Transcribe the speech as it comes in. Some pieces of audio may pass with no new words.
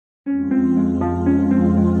History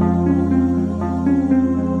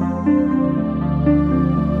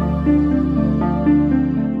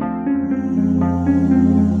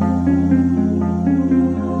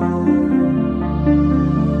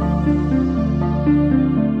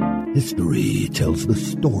tells the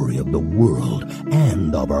story of the world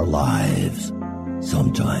and of our lives.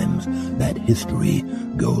 Sometimes that history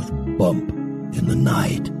goes bump in the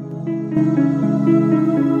night.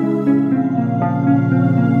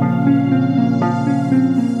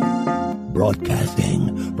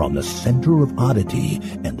 Broadcasting from the center of oddity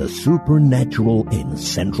and the supernatural in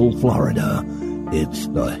Central Florida, it's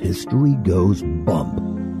the History Goes Bump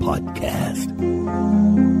podcast.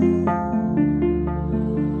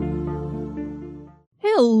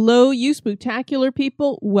 Hello, you spooktacular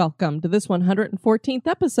people. Welcome to this 114th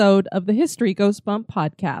episode of the History Goes Bump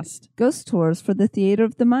podcast. Ghost Tours for the Theater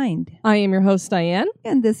of the Mind. I am your host, Diane.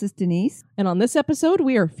 And this is Denise. And on this episode,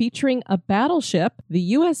 we are featuring a battleship,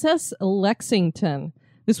 the USS Lexington.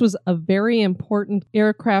 This was a very important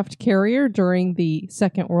aircraft carrier during the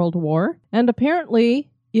Second World War. And apparently,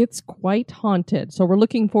 it's quite haunted. So we're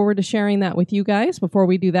looking forward to sharing that with you guys. Before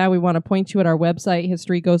we do that, we want to point you at our website,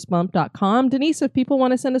 historygoesbump.com. Denise, if people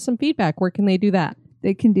want to send us some feedback, where can they do that?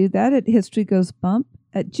 They can do that at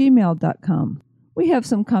historygoesbump@gmail.com. We have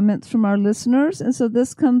some comments from our listeners, and so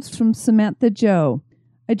this comes from Samantha Joe.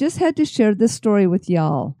 I just had to share this story with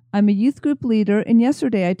y'all. I'm a youth group leader, and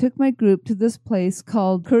yesterday I took my group to this place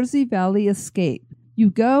called Kersey Valley Escape. You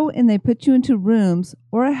go and they put you into rooms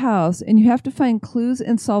or a house, and you have to find clues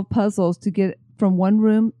and solve puzzles to get from one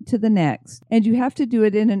room to the next. And you have to do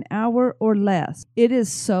it in an hour or less. It is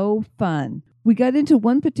so fun. We got into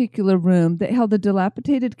one particular room that held a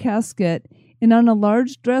dilapidated casket, and on a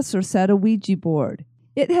large dresser sat a Ouija board.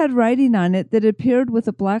 It had writing on it that appeared with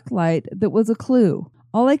a black light that was a clue.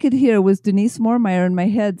 All I could hear was Denise Mormeyer in my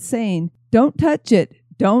head saying, "Don't touch it.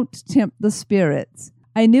 Don't tempt the spirits."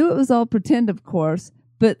 I knew it was all pretend, of course,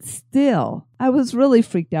 but still, I was really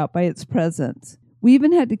freaked out by its presence. We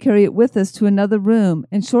even had to carry it with us to another room,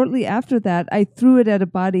 and shortly after that, I threw it at a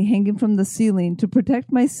body hanging from the ceiling to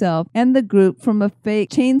protect myself and the group from a fake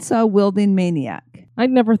chainsaw-wielding maniac.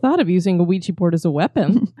 I'd never thought of using a Ouija board as a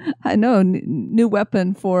weapon. I know, new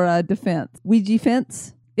weapon for defense. Ouija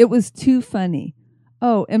fence? It was too funny.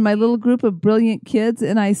 Oh, and my little group of brilliant kids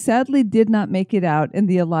and I sadly did not make it out in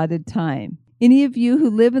the allotted time. Any of you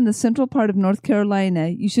who live in the central part of North Carolina,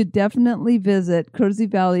 you should definitely visit Kersey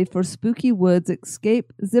Valley for spooky woods,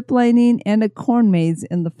 escape, ziplining, and a corn maze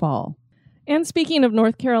in the fall. And speaking of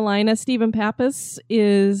North Carolina, Stephen Pappas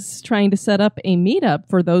is trying to set up a meetup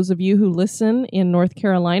for those of you who listen in North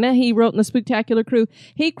Carolina. He wrote in the Spooktacular Crew,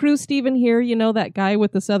 "Hey crew, Stephen here. You know that guy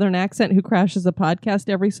with the southern accent who crashes a podcast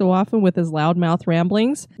every so often with his loudmouth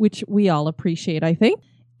ramblings," which we all appreciate, I think.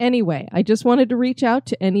 Anyway, I just wanted to reach out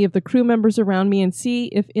to any of the crew members around me and see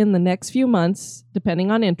if in the next few months, depending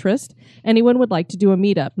on interest, anyone would like to do a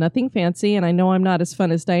meetup. Nothing fancy, and I know I'm not as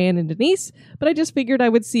fun as Diane and Denise, but I just figured I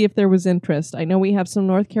would see if there was interest. I know we have some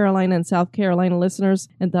North Carolina and South Carolina listeners,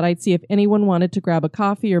 and that I'd see if anyone wanted to grab a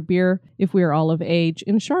coffee or beer if we are all of age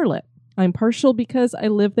in Charlotte. I'm partial because I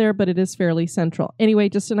live there, but it is fairly central. Anyway,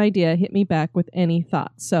 just an idea. Hit me back with any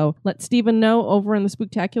thoughts. So let Stephen know over in the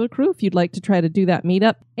Spooktacular Crew if you'd like to try to do that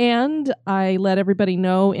meetup. And I let everybody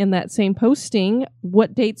know in that same posting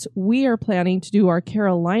what dates we are planning to do our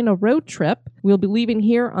Carolina road trip. We'll be leaving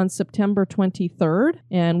here on September 23rd,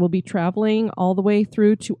 and we'll be traveling all the way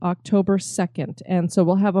through to October 2nd. And so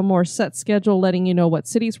we'll have a more set schedule letting you know what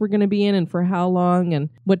cities we're going to be in and for how long and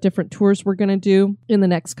what different tours we're going to do in the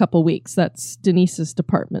next couple weeks. That's Denise's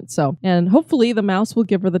department. So, and hopefully the mouse will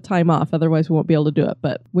give her the time off. Otherwise, we won't be able to do it.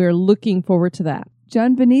 But we're looking forward to that.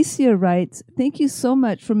 John Venecia writes, "Thank you so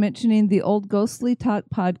much for mentioning the Old Ghostly Talk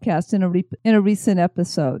podcast in a recent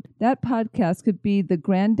episode. That podcast could be the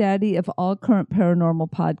granddaddy of all current paranormal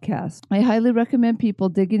podcasts. I highly recommend people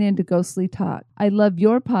digging into Ghostly Talk. I love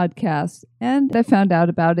your podcast, and I found out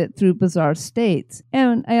about it through Bizarre States.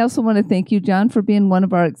 And I also want to thank you, John, for being one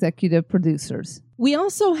of our executive producers." We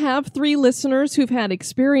also have 3 listeners who've had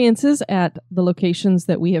experiences at the locations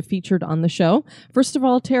that we have featured on the show. First of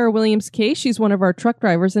all, Tara Williams-Case. She's one of our truck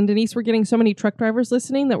drivers. And Denise, we're getting so many truck drivers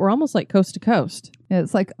listening that we're almost like coast to coast.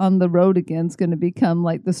 It's like On the Road Again is going to become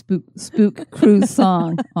like the spook cruise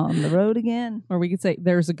song. On the road again. Or we could say,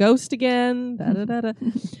 there's a ghost again. Da, da, da, da.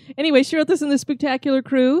 Anyway, she wrote this in the Spooktacular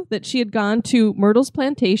Crew that she had gone to Myrtle's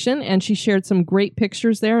Plantation and she shared some great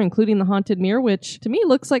pictures there, including the haunted mirror, which to me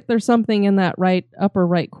looks like there's something in that upper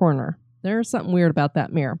right corner. There's something weird about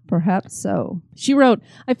that mirror. Perhaps so. She wrote,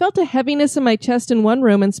 "I felt a heaviness in my chest in one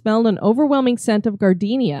room and smelled an overwhelming scent of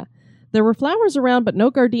gardenia. There were flowers around, but no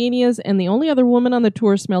gardenias, and the only other woman on the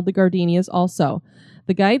tour smelled the gardenias also.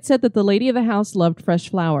 The guide said that the lady of the house loved fresh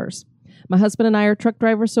flowers. My husband and I are truck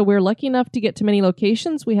drivers, so we're lucky enough to get to many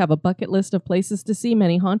locations. We have a bucket list of places to see,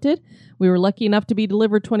 many haunted. We were lucky enough to be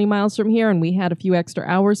delivered 20 miles from here, and we had a few extra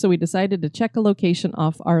hours, so we decided to check a location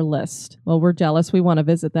off our list. Well, we're jealous. We want to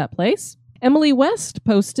visit that place. Emily West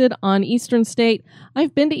posted on Eastern State,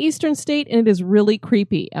 I've been to Eastern State, and it is really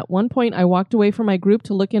creepy. At one point, I walked away from my group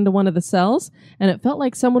to look into one of the cells, and it felt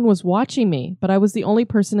like someone was watching me, but I was the only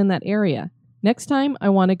person in that area. Next time, I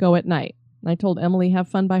want to go at night. I told Emily, have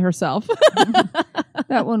fun by herself.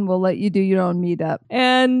 That one will let you do your own meetup.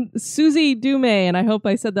 And Susie Dumay, and I hope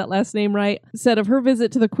I said that last name right, said of her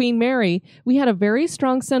visit to the Queen Mary, we had a very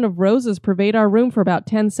strong scent of roses pervade our room for about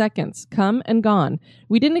 10 seconds. Come and gone.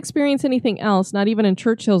 We didn't experience anything else, not even in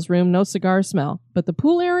Churchill's room, no cigar smell. But the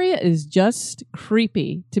pool area is just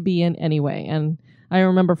creepy to be in anyway. And I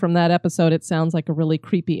remember from that episode, it sounds like a really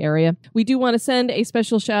creepy area. We do want to send a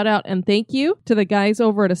special shout out and thank you to the guys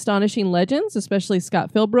over at Astonishing Legends, especially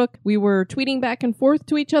Scott Philbrook. We were tweeting back and forth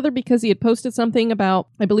to each other because he had posted something about,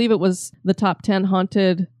 I believe it was the top 10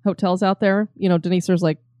 haunted hotels out there. You know, Denise, there's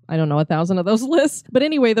like, I don't know, 1,000 of those lists. But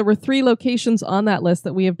anyway, there were 3 locations on that list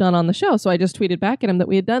that we have done on the show. So I just tweeted back at him that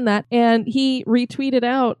we had done that. And he retweeted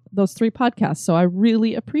out those 3 podcasts. So I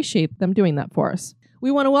really appreciate them doing that for us. We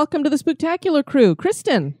want to welcome to the Spooktacular crew,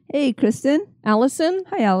 Kristen. Hey, Kristen. Allison.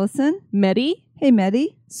 Hi, Allison. Meddy. Hey,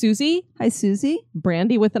 Meddy. Susie. Hi, Susie.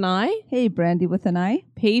 Brandy with an I. Hey, Brandy with an I.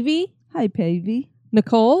 Pavey. Hi, Pavey.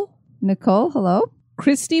 Nicole. Nicole, hello.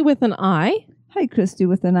 Christy with an I. Hi, Christy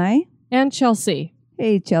with an I. And Chelsea.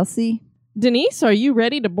 Hey, Chelsea. Denise, are you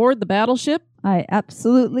ready to board the battleship? I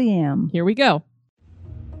absolutely am. Here we go.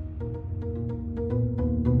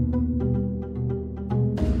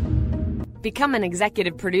 Become an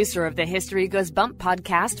executive producer of the History Goes Bump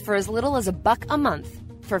podcast for as little as $1 a month.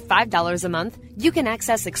 For $5 a month, you can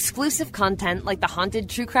access exclusive content like the Haunted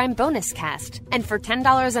True Crime Bonus Cast. And for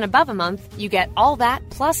 $10 and above a month, you get all that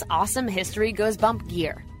plus awesome History Goes Bump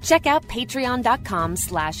gear. Check out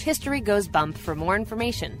patreon.com/historygoesbump for more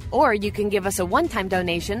information. Or you can give us a one-time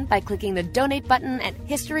donation by clicking the donate button at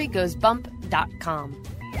historygoesbump.com.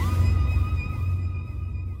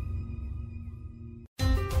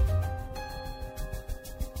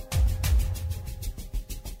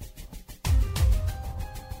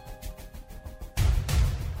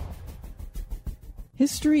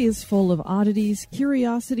 History is full of oddities,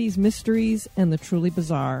 curiosities, mysteries, and the truly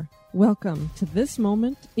bizarre. Welcome to This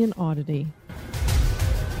Moment in Oddity.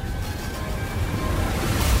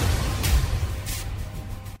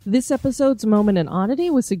 This episode's Moment in Oddity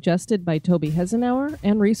was suggested by Toby Hesenauer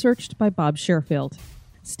and researched by Bob Sherfield.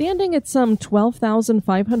 Standing at some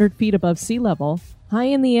 12,500 feet above sea level, high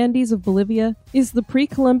in the Andes of Bolivia, is the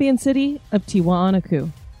pre-Columbian city of Tiwanaku.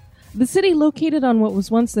 The city, located on what was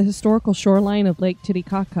once the historical shoreline of Lake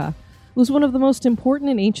Titicaca, was one of the most important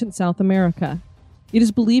in ancient South America. It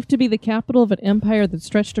is believed to be the capital of an empire that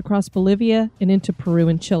stretched across Bolivia and into Peru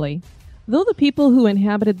and Chile. Though the people who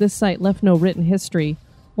inhabited this site left no written history,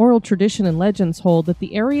 oral tradition and legends hold that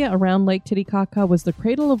the area around Lake Titicaca was the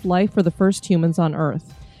cradle of life for the first humans on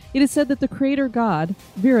Earth. It is said that the creator god,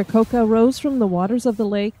 Viracocha, rose from the waters of the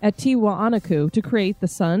lake at Tiwanaku to create the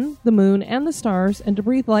sun, the moon, and the stars, and to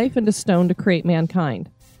breathe life into stone to create mankind.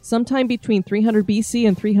 Sometime between 300 BC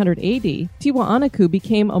and 300 AD, Tiwanaku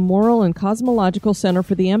became a moral and cosmological center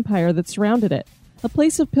for the empire that surrounded it, a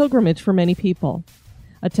place of pilgrimage for many people.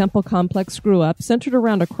 A temple complex grew up centered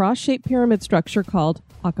around a cross-shaped pyramid structure called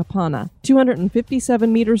Akapana,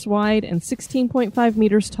 257 meters wide and 16.5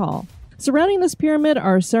 meters tall. Surrounding this pyramid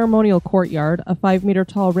are a ceremonial courtyard, a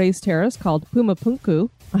 5-meter-tall raised terrace called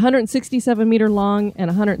Pumapunku, 167-meter long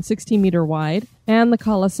and 116-meter wide, and the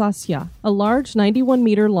Kalasasya, a large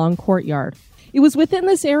 91-meter-long courtyard. It was within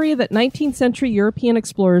this area that 19th-century European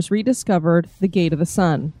explorers rediscovered the Gate of the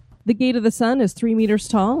Sun. The Gate of the Sun is 3 meters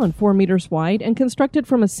tall and 4 meters wide and constructed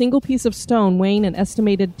from a single piece of stone weighing an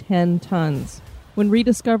estimated 10 tons. When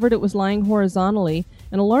rediscovered, it was lying horizontally,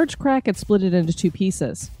 and a large crack had split it into 2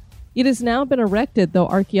 pieces. It has now been erected, though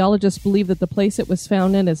archaeologists believe that the place it was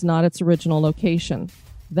found in is not its original location.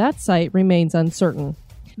 That site remains uncertain.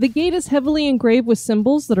 The gate is heavily engraved with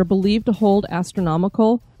symbols that are believed to hold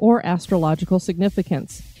astronomical or astrological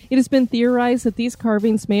significance. It has been theorized that these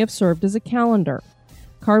carvings may have served as a calendar.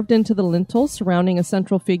 Carved into the lintel surrounding a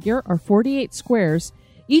central figure are 48 squares,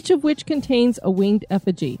 each of which contains a winged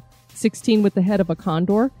effigy, 16 with the head of a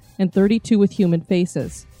condor and 32 with human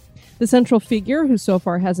faces. The central figure, who so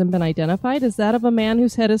far hasn't been identified, is that of a man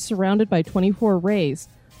whose head is surrounded by 24 rays,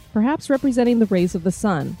 perhaps representing the rays of the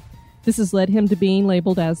sun. This has led him to being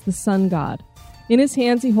labeled as the sun god. In his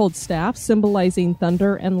hands he holds staffs symbolizing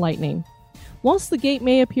thunder and lightning. Whilst the gate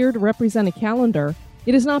may appear to represent a calendar,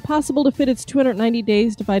 it is not possible to fit its 290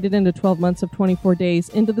 days divided into 12 months of 24 days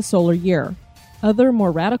into the solar year. Other,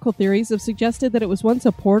 more radical theories have suggested that it was once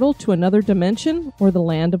a portal to another dimension or the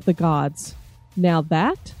land of the gods. Now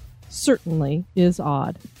that certainly is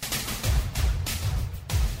odd.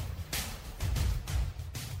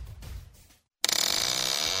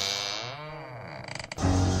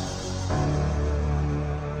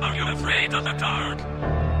 Are you afraid of the dark?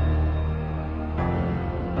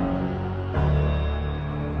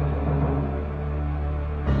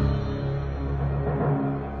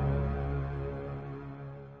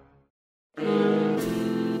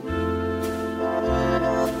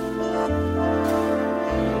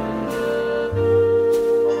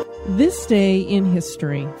 This day in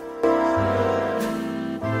history.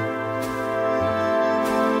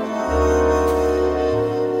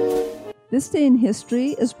 This Day in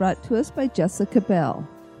History is brought to us by Jessica Bell.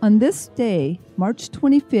 On this day, March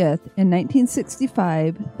 25th, in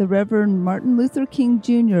 1965, the Reverend Martin Luther King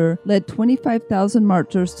Jr. led 25,000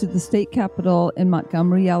 marchers to the state capitol in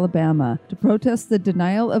Montgomery, Alabama, to protest the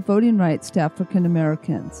denial of voting rights to African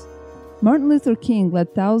Americans. Martin Luther King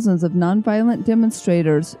led thousands of nonviolent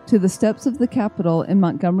demonstrators to the steps of the Capitol in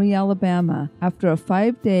Montgomery, Alabama, after a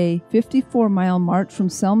 5-day, 54-mile march from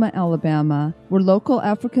Selma, Alabama, where local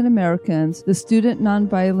African Americans, the Student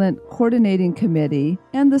Nonviolent Coordinating Committee,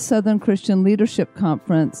 and the Southern Christian Leadership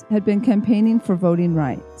Conference had been campaigning for voting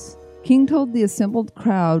rights. King told the assembled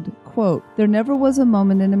crowd, quote, "There never was a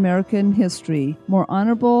moment in American history more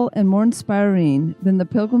honorable and more inspiring than the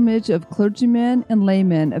pilgrimage of clergymen and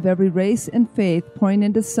laymen of every race and faith pouring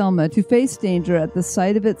into Selma to face danger at the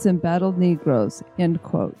sight of its embattled Negroes," end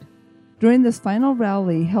quote. During this final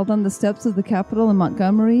rally held on the steps of the Capitol in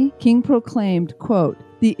Montgomery, King proclaimed, quote,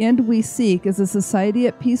 "The end we seek is a society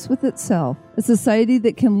at peace with itself, a society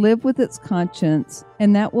that can live with its conscience,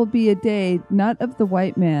 and that will be a day not of the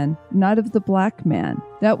white man, not of the black man.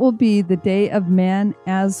 That will be the day of man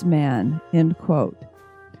as man," end quote.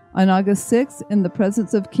 On August 6th, in the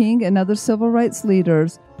presence of King and other civil rights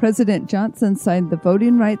leaders, President Johnson signed the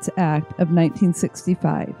Voting Rights Act of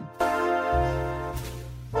 1965.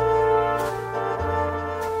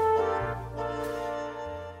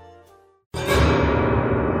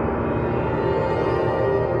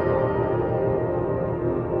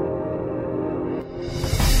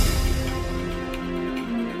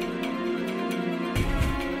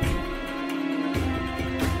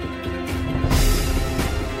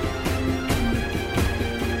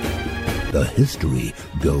 The History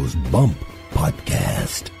Goes Bump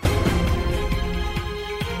podcast.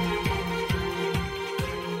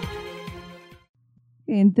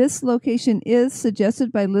 And this location is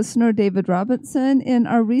suggested by listener David Robinson, and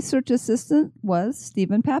our research assistant was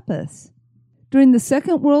Stephen Pappas. During the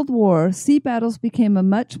Second World War, sea battles became a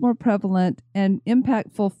much more prevalent and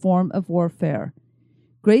impactful form of warfare.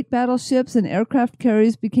 Great battleships and aircraft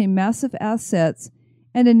carriers became massive assets,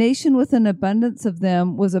 and a nation with an abundance of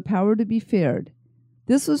them was a power to be feared.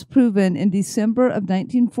 This was proven in December of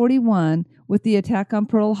 1941 with the attack on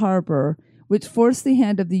Pearl Harbor, which forced the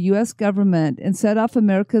hand of the U.S. government and set off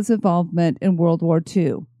America's involvement in World War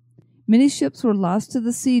II. Many ships were lost to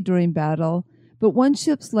the sea during battle, but one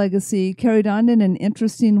ship's legacy carried on in an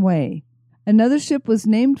interesting way. Another ship was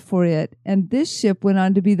named for it, and this ship went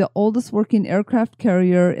on to be the oldest working aircraft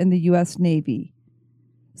carrier in the U.S. Navy.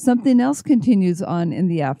 Something else continues on in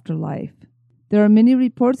the afterlife. There are many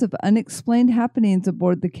reports of unexplained happenings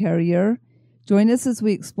aboard the carrier. Join us as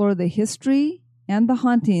we explore the history and the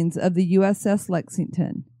hauntings of the USS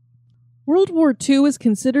Lexington. World War II is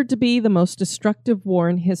considered to be the most destructive war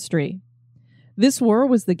in history. This war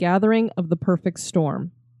was the gathering of the perfect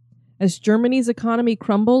storm. As Germany's economy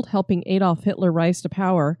crumbled, helping Adolf Hitler rise to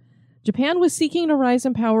power, Japan was seeking to rise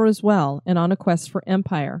in power as well and on a quest for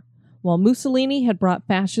empire, while Mussolini had brought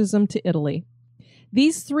fascism to Italy.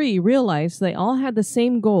 These three realized they all had the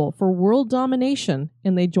same goal for world domination,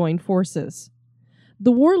 and they joined forces.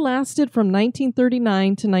 The war lasted from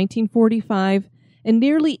 1939 to 1945, and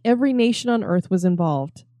nearly every nation on Earth was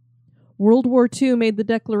involved. World War II made the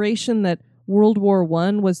declaration that World War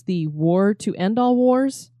I was the war to end all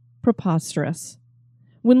wars preposterous.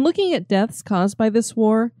 When looking at deaths caused by this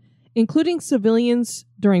war, including civilians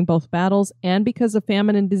during both battles and because of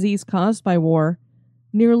famine and disease caused by war,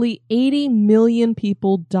 nearly 80 million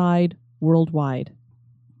people died worldwide.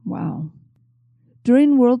 Wow.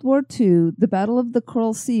 During World War II, the Battle of the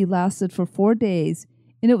Coral Sea lasted for 4 days,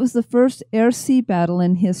 and it was the first air-sea battle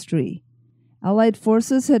in history. Allied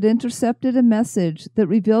forces had intercepted a message that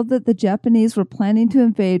revealed that the Japanese were planning to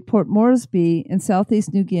invade Port Moresby in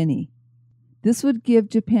southeast New Guinea. This would give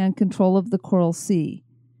Japan control of the Coral Sea.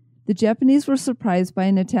 The Japanese were surprised by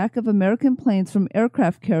an attack of American planes from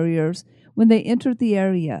aircraft carriers when they entered the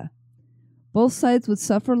area. Both sides would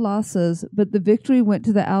suffer losses, but the victory went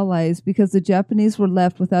to the Allies because the Japanese were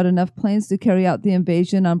left without enough planes to carry out the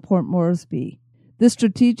invasion on Port Moresby. This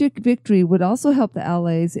strategic victory would also help the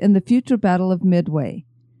Allies in the future Battle of Midway.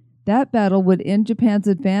 That battle would end Japan's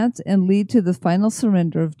advance and lead to the final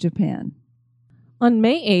surrender of Japan. On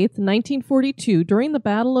May 8, 1942, during the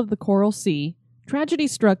Battle of the Coral Sea, tragedy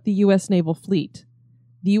struck the U.S. naval fleet.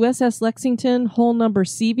 The USS Lexington, hull number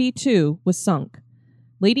CV-2, was sunk.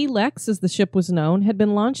 Lady Lex, as the ship was known, had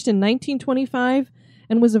been launched in 1925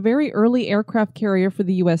 and was a very early aircraft carrier for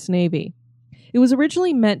the U.S. Navy. It was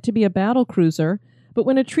originally meant to be a battle cruiser, but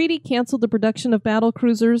when a treaty canceled the production of battle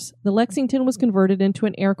cruisers, the Lexington was converted into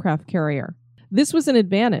an aircraft carrier. This was an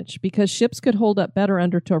advantage because ships could hold up better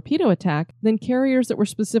under torpedo attack than carriers that were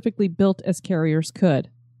specifically built as carriers could.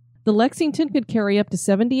 The Lexington could carry up to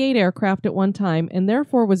 78 aircraft at one time and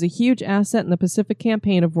therefore was a huge asset in the Pacific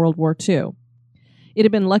Campaign of World War II. It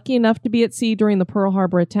had been lucky enough to be at sea during the Pearl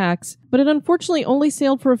Harbor attacks, but it unfortunately only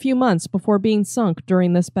sailed for a few months before being sunk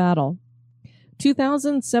during this battle.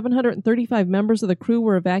 2,735 members of the crew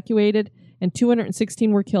were evacuated and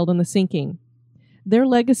 216 were killed in the sinking. Their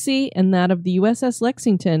legacy and that of the USS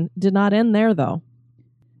Lexington did not end there, though.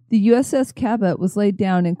 The USS Cabot was laid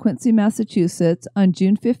down in Quincy, Massachusetts on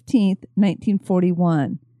June 15,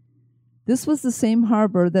 1941. This was the same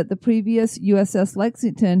harbor that the previous USS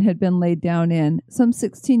Lexington had been laid down in some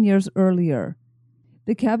 16 years earlier.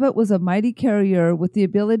 The Cabot was a mighty carrier with the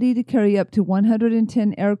ability to carry up to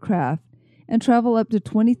 110 aircraft and travel up to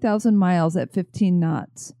 20,000 miles at 15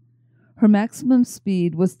 knots. Her maximum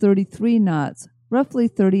speed was 33 knots, roughly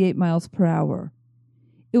 38 miles per hour.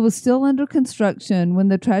 It was still under construction when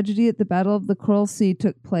the tragedy at the Battle of the Coral Sea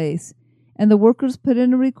took place, and the workers put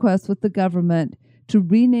in a request with the government to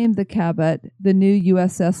rename the Cabot the new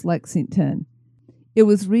USS Lexington. It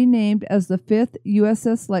was renamed as the 5th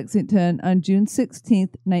USS Lexington on June 16,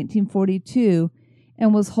 1942,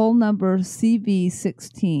 and was hull number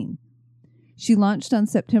CV-16. She launched on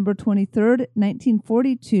September 23,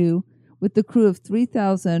 1942, with the crew of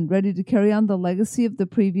 3,000 ready to carry on the legacy of the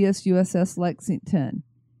previous USS Lexington.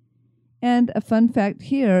 And a fun fact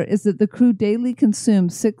here is that the crew daily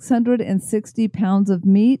consumed 660 pounds of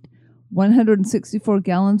meat, 164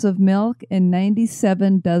 gallons of milk, and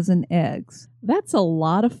 97 dozen eggs. That's a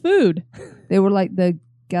lot of food. They were like the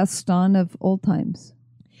Gaston of old times.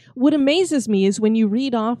 What amazes me is when you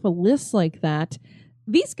read off a list like that,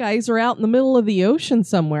 these guys are out in the middle of the ocean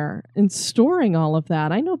somewhere and storing all of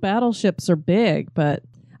that. I know battleships are big, but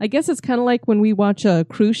I guess it's kind of like when we watch a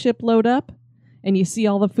cruise ship load up and you see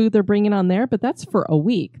all the food they're bringing on there, but that's for a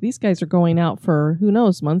week. These guys are going out for, who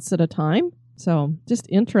knows, months at a time. So just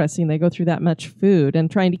interesting they go through that much food and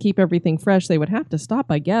trying to keep everything fresh. They would have to stop,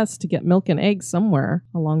 I guess, to get milk and eggs somewhere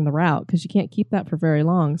along the route because you can't keep that for very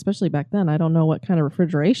long, especially back then. I don't know what kind of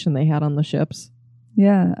refrigeration they had on the ships.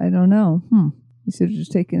 Yeah, I don't know. You should have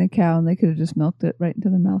just taken a cow and they could have just milked it right into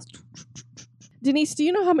their mouth. Denise, do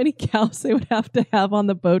you know how many cows they would have to have on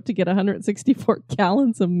the boat to get 164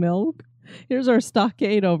 gallons of milk? Here's our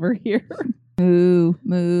stockade over here. Moo,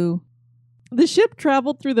 moo. The ship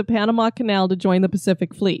traveled through the Panama Canal to join the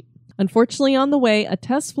Pacific Fleet. Unfortunately, on the way, a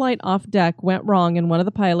test flight off deck went wrong and one of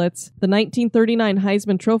the pilots, the 1939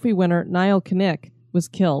 Heisman Trophy winner Niall Kinnick, was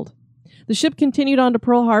killed. The ship continued on to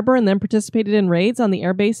Pearl Harbor and then participated in raids on the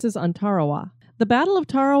air bases on Tarawa. The Battle of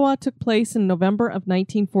Tarawa took place in November of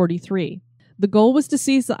 1943. The goal was to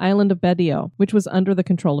seize the island of Bedio, which was under the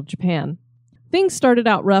control of Japan. Things started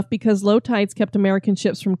out rough because low tides kept American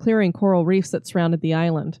ships from clearing coral reefs that surrounded the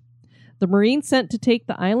island. The Marines sent to take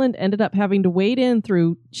the island ended up having to wade in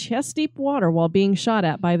through chest-deep water while being shot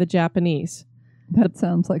at by the Japanese. That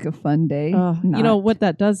sounds like a fun day. You know, what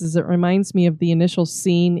that does is it reminds me of the initial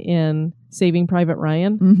scene in Saving Private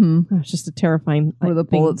Ryan. Mm-hmm. It's just a terrifying Where the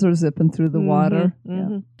bullets are zipping through the water.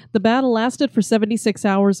 Yeah. The battle lasted for 76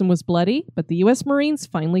 hours and was bloody, but the U.S. Marines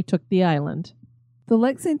finally took the island. The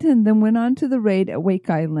Lexington then went on to the raid at Wake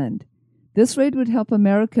Island. This raid would help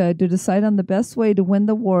America to decide on the best way to win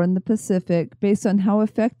the war in the Pacific based on how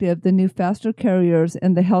effective the new faster carriers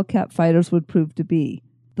and the Hellcat fighters would prove to be.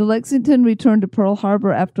 The Lexington returned to Pearl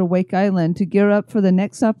Harbor after Wake Island to gear up for the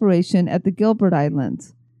next operation at the Gilbert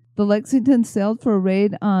Islands. The Lexington sailed for a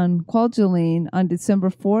raid on Kwajalein on December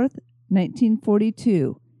 4th,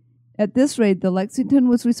 1942. At this raid, the Lexington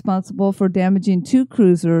was responsible for damaging 2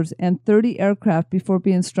 cruisers and 30 aircraft before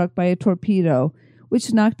being struck by a torpedo,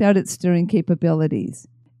 which knocked out its steering capabilities.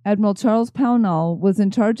 Admiral Charles Pownall was in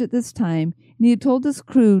charge at this time, and he had told his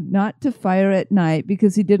crew not to fire at night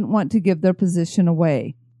because he didn't want to give their position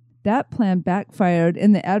away. That plan backfired,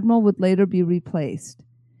 and the admiral would later be replaced.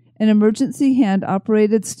 An emergency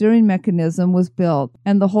hand-operated steering mechanism was built,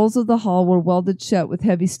 and the holes of the hull were welded shut with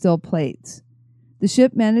heavy steel plates. The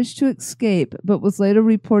ship managed to escape, but was later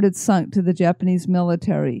reported sunk to the Japanese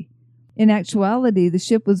military. In actuality, the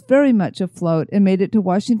ship was very much afloat and made it to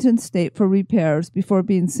Washington State for repairs before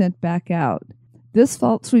being sent back out. This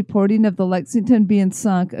false reporting of the Lexington being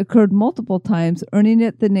sunk occurred multiple times, earning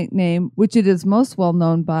it the nickname, which it is most well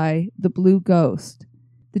known by, the Blue Ghost.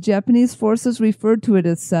 The Japanese forces referred to it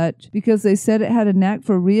as such because they said it had a knack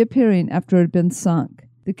for reappearing after it had been sunk.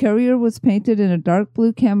 The carrier was painted in a dark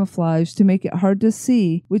blue camouflage to make it hard to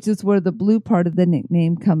see, which is where the blue part of the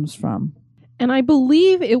nickname comes from. And I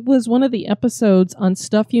believe it was one of the episodes on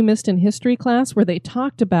Stuff You Missed in History class where they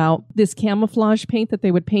talked about this camouflage paint that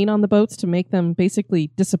they would paint on the boats to make them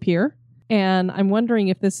basically disappear. And I'm wondering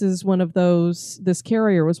if this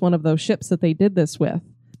carrier was one of those ships that they did this with.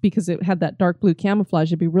 Because it had that dark blue camouflage,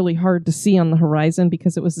 it'd be really hard to see on the horizon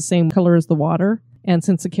because it was the same color as the water. And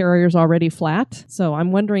since the carrier's already flat, so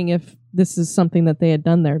I'm wondering if this is something that they had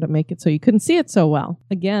done there to make it so you couldn't see it so well.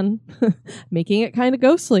 Again, making it kind of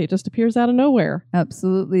ghostly. It just appears out of nowhere.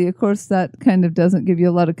 Absolutely. Of course, that kind of doesn't give you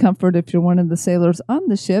a lot of comfort if you're one of the sailors on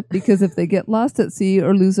the ship, because if they get lost at sea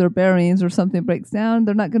or lose their bearings or something breaks down,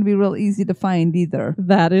 they're not going to be real easy to find either.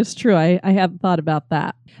 That is true. I hadn't thought about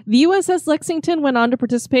that. The USS Lexington went on to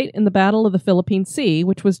participate in the Battle of the Philippine Sea,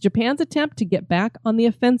 which was Japan's attempt to get back on the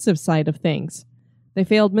offensive side of things. They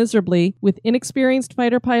failed miserably, with inexperienced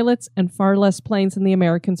fighter pilots and far less planes than the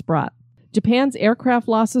Americans brought. Japan's aircraft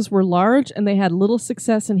losses were large, and they had little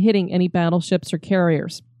success in hitting any battleships or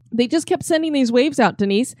carriers. They just kept sending these waves out,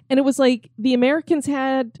 Denise, and it was like the Americans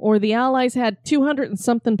had, or the Allies had 200 and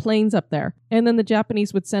something planes up there, and then the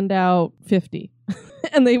Japanese would send out 50.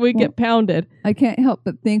 And they would get pounded. I can't help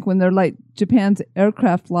but think when they're like Japan's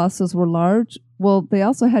aircraft losses were large, well, they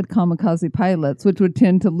also had kamikaze pilots, which would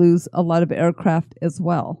tend to lose a lot of aircraft as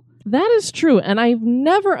well. That is true, and I've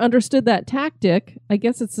never understood that tactic. I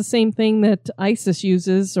guess it's the same thing that ISIS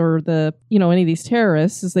uses, or any of these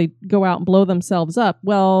terrorists, is they go out and blow themselves up.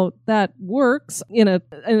 Well, that works in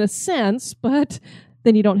a sense, but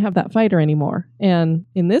then you don't have that fighter anymore. And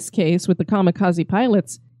in this case, with the kamikaze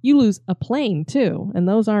pilots, you lose a plane too, and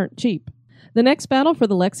those aren't cheap. The next battle for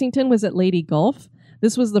the Lexington was at Leyte Gulf.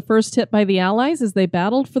 This was the first hit by the Allies as they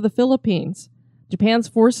battled for the Philippines. Japan's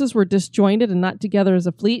forces were disjointed and not together as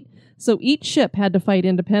a fleet, so each ship had to fight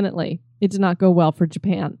independently. It did not go well for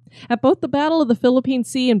Japan. At both the Battle of the Philippine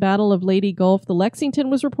Sea and Battle of Leyte Gulf, the Lexington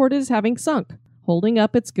was reported as having sunk, holding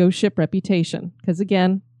up its ghost ship reputation, because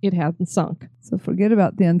again, it hadn't sunk. So forget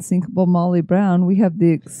about the unsinkable Molly Brown. We have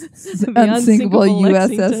the unsinkable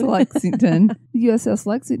USS Lexington. The USS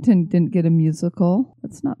Lexington didn't get a musical.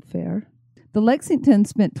 That's not fair. The Lexington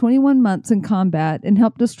spent 21 months in combat and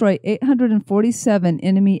helped destroy 847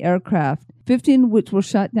 enemy aircraft, 15 which were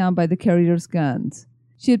shot down by the carrier's guns.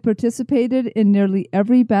 She had participated in nearly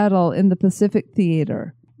every battle in the Pacific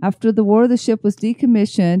theater. After the war, the ship was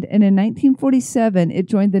decommissioned, and in 1947 it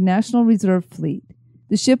joined the National Reserve Fleet.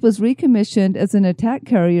 The ship was recommissioned as an attack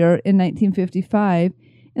carrier in 1955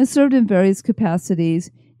 and served in various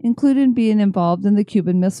capacities, including being involved in the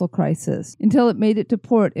Cuban Missile Crisis, until it made it to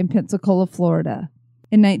port in Pensacola, Florida.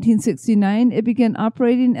 In 1969, it began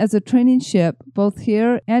operating as a training ship both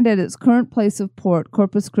here and at its current place of port,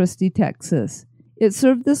 Corpus Christi, Texas. It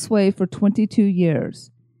served this way for 22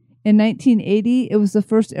 years. In 1980, it was the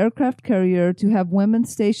first aircraft carrier to have women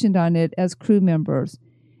stationed on it as crew members,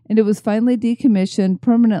 and it was finally decommissioned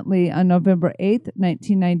permanently on November 8,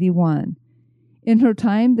 1991. In her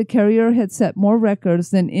time, the carrier had set more records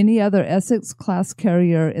than any other Essex-class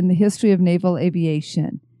carrier in the history of naval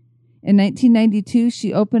aviation. In 1992,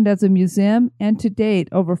 she opened as a museum, and to date,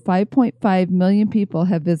 over 5.5 million people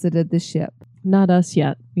have visited the ship. Not us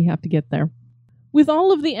yet. We have to get there. With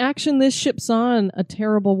all of the action this ship saw in a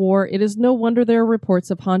terrible war, it is no wonder there are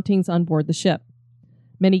reports of hauntings on board the ship.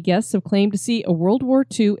 Many guests have claimed to see a World War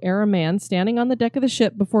II-era man standing on the deck of the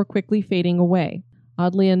ship before quickly fading away.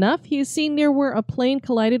 Oddly enough, he is seen near where a plane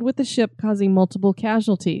collided with the ship, causing multiple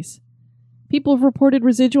casualties. People have reported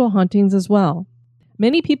residual hauntings as well.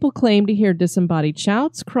 Many people claim to hear disembodied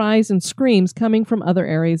shouts, cries, and screams coming from other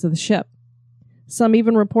areas of the ship. Some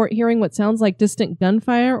even report hearing what sounds like distant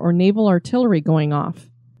gunfire or naval artillery going off.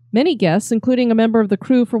 Many guests, including a member of the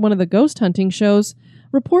crew for one of the ghost hunting shows,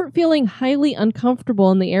 report feeling highly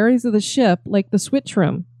uncomfortable in the areas of the ship like the switch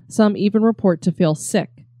room. Some even report to feel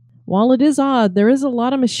sick. While it is odd, there is a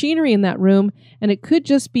lot of machinery in that room, and it could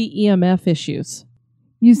just be EMF issues.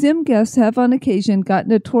 Museum guests have on occasion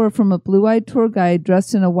gotten a tour from a blue-eyed tour guide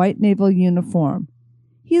dressed in a white naval uniform.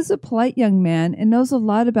 He is a polite young man and knows a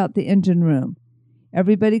lot about the engine room.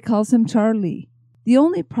 Everybody calls him Charlie. The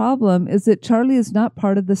only problem is that Charlie is not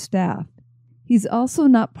part of the staff. He's also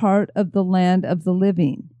not part of the land of the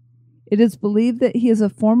living. It is believed that he is a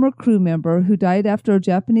former crew member who died after a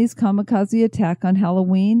Japanese kamikaze attack on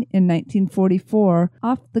Halloween in 1944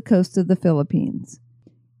 off the coast of the Philippines.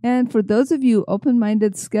 And for those of you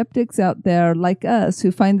open-minded skeptics out there like us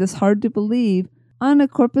who find this hard to believe, on a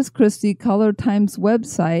Corpus Christi Caller Times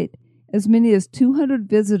website, as many as 200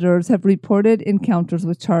 visitors have reported encounters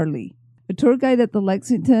with Charlie. A tour guide at the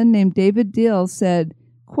Lexington named David Dill said,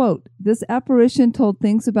 quote, "This apparition told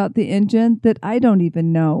things about the engine that I don't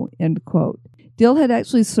even know," end quote. Dill had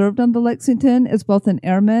actually served on the Lexington as both an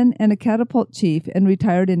airman and a catapult chief and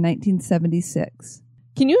retired in 1976.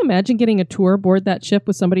 Can you imagine getting a tour aboard that ship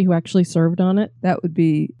with somebody who actually served on it? That would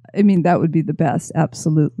be the best,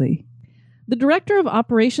 absolutely. The director of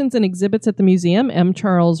operations and exhibits at the museum, M.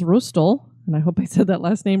 Charles Rustel, and I hope I said that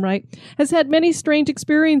last name right, has had many strange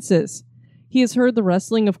experiences. He has heard the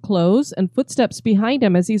rustling of clothes and footsteps behind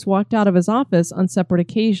him as he's walked out of his office on separate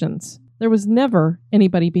occasions. There was never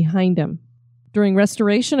anybody behind him. During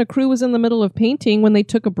restoration, a crew was in the middle of painting when they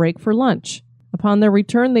took a break for lunch. Upon their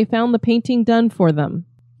return, they found the painting done for them.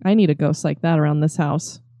 I need a ghost like that around this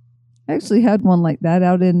house. I actually had one like that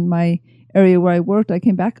out in my area where I worked. I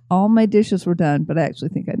came back, all my dishes were done, but I actually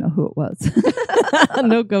think I know who it was.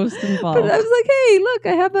 No ghost involved. But I was like, hey,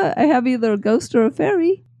 look, I have either a ghost or a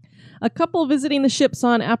fairy. A couple visiting the ship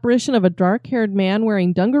saw an apparition of a dark-haired man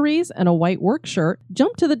wearing dungarees and a white work shirt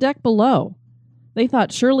jump to the deck below. They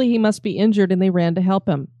thought surely he must be injured and they ran to help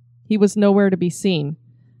him. He was nowhere to be seen.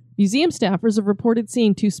 Museum staffers have reported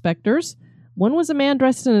seeing two specters. One was a man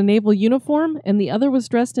dressed in a naval uniform and the other was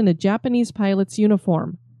dressed in a Japanese pilot's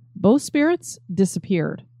uniform. Both spirits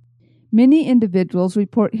disappeared. Many individuals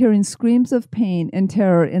report hearing screams of pain and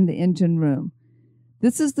terror in the engine room.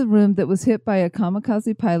 This is the room that was hit by a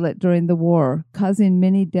kamikaze pilot during the war, causing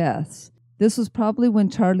many deaths. This was probably when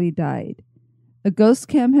Charlie died. A ghost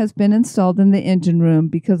cam has been installed in the engine room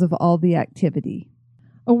because of all the activity.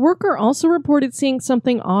 A worker also reported seeing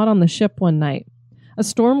something odd on the ship one night. A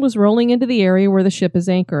storm was rolling into the area where the ship is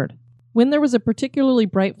anchored. When there was a particularly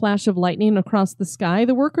bright flash of lightning across the sky,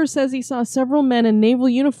 the worker says he saw several men in naval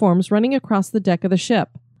uniforms running across the deck of the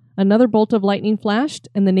ship. Another bolt of lightning flashed,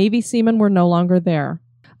 and the Navy seamen were no longer there.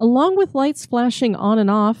 Along with lights flashing on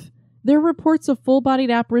and off, there are reports of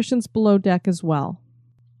full-bodied apparitions below deck as well.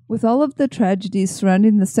 With all of the tragedies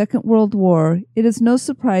surrounding the Second World War, it is no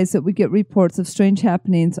surprise that we get reports of strange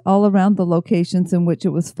happenings all around the locations in which it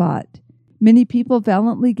was fought. Many people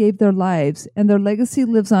valiantly gave their lives, and their legacy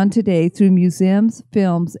lives on today through museums,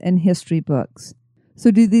 films, and history books.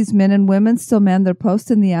 So do these men and women still man their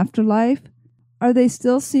posts in the afterlife? Are they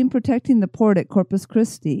still seen protecting the port at Corpus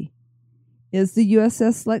Christi? Is the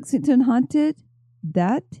USS Lexington haunted?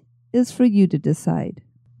 That is for you to decide.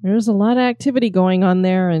 There's a lot of activity going on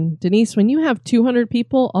there, and Denise, when you have 200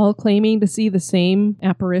 people all claiming to see the same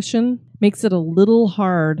apparition, makes it a little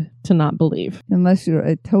hard to not believe. Unless you're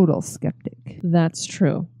a total skeptic. That's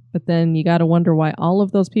true. But then you got to wonder why all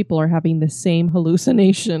of those people are having the same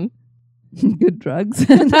hallucination. Good drugs.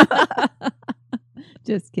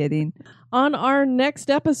 Just kidding. On our next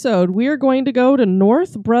episode, we are going to go to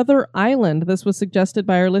North Brother Island. This was suggested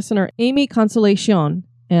by our listener, Amy Consolacion.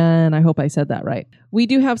 And I hope I said that right. We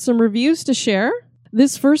do have some reviews to share.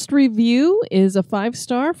 This first review is a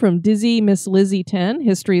 5-star from Dizzy Miss Lizzie 10.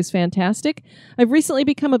 History is fantastic. I've recently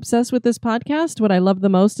become obsessed with this podcast. What I love the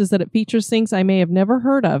most is that it features things I may have never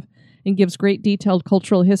heard of and gives great detailed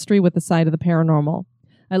cultural history with the side of the paranormal.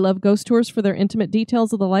 I love ghost tours for their intimate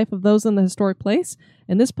details of the life of those in the historic place,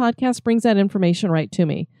 and this podcast brings that information right to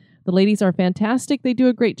me. The ladies are fantastic. They do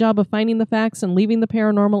a great job of finding the facts and leaving the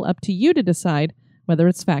paranormal up to you to decide whether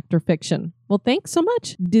it's fact or fiction. Well, thanks so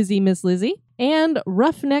much, Dizzy Miss Lizzie. And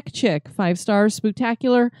Roughneck Chick, 5 stars,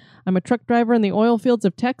 spooktacular. I'm a truck driver in the oil fields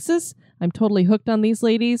of Texas. I'm totally hooked on these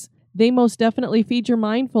ladies. They most definitely feed your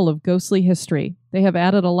mind full of ghostly history. They have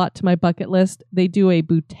added a lot to my bucket list. They do a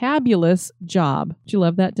bootabulous job. Do you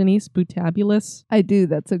love that, Denise? Bootabulous? I do.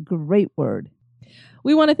 That's a great word.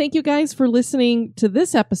 We want to thank you guys for listening to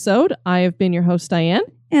this episode. I have been your host, Diane.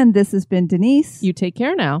 And this has been Denise. You take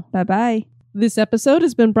care now. Bye-bye. This episode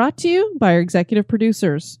has been brought to you by our executive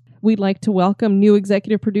producers. We'd like to welcome new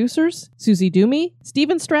executive producers, Susie Doomy,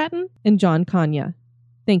 Stephen Stratton, and John Kanya.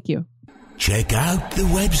 Thank you. Check out the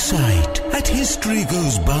website at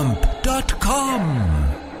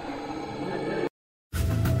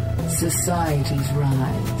historygoesbump.com. Societies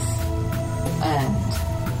rise and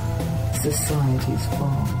societies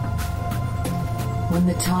fall. When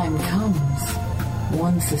the time comes,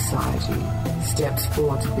 one society steps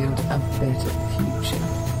forward to build a better future.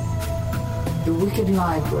 The Wicked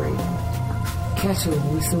Library, Kettle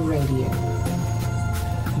Whistle Radio,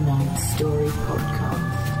 Night Story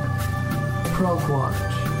Podcast, Prog Watch,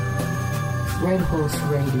 Red Horse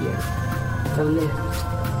Radio, The Lift,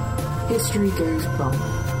 History Goes Bump,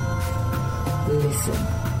 Listen,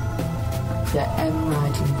 the M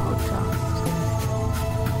Writing Podcast,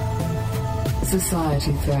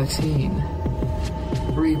 Society 13,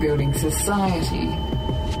 Rebuilding Society,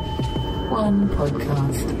 one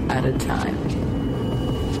podcast at a time.